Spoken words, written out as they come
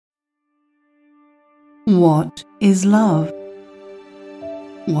What is love?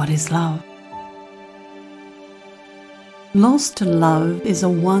 What is love? Lost to love is a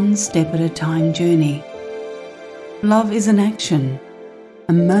one-step-at-a-time journey. Love is an action,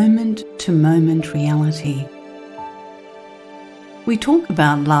 a moment-to-moment reality. We talk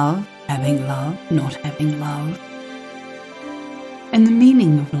about love, having love, not having love, and the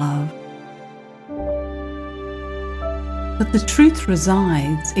meaning of love. But the truth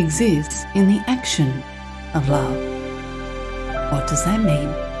exists in the action of love. What does that mean?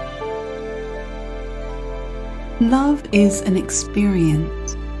 Love is an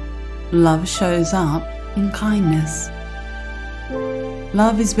experience. Love shows up in kindness.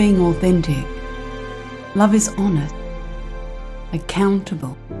 Love is being authentic. Love is honest,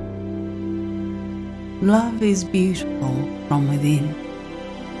 accountable. Love is beautiful from within.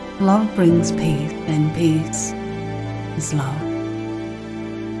 Love brings peace, and peace is love.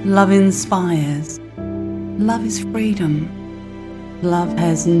 Love inspires. Love is freedom. Love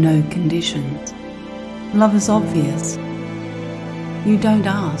has no conditions. Love is obvious. You don't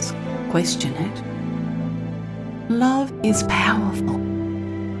ask, question it. Love is powerful.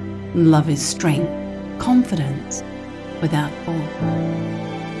 Love is strength, confidence, without fault.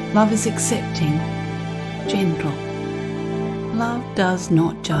 Love is accepting, gentle. Love does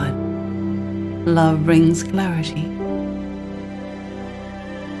not judge. Love brings clarity.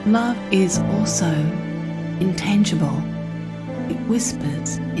 Love is also intangible. It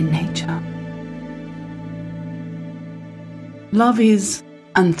whispers in nature. Love is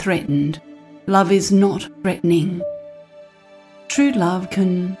unthreatened. Love is not threatening. True love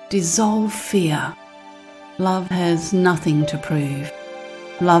can dissolve fear. Love has nothing to prove.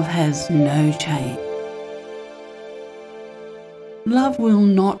 Love has no change. Love will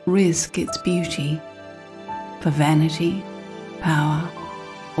not risk its beauty for vanity, power,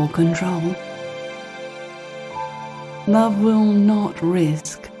 or control. Love will not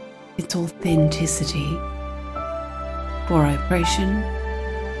risk its authenticity for oppression,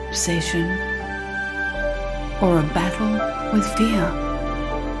 obsession, or a battle with fear.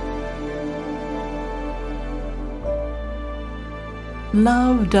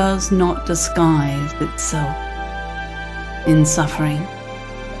 Love does not disguise itself in suffering.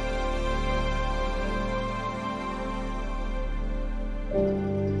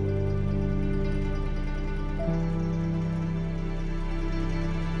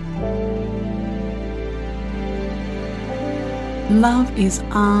 Love is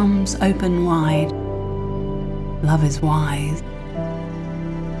arms open wide. Love is wise.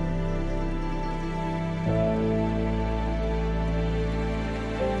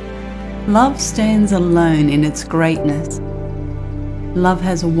 Love stands alone in its greatness. Love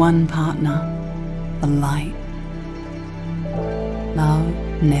has one partner, the light. Love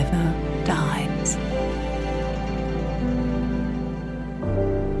never dies.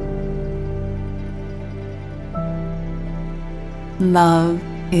 Love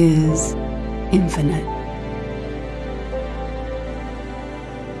is infinite.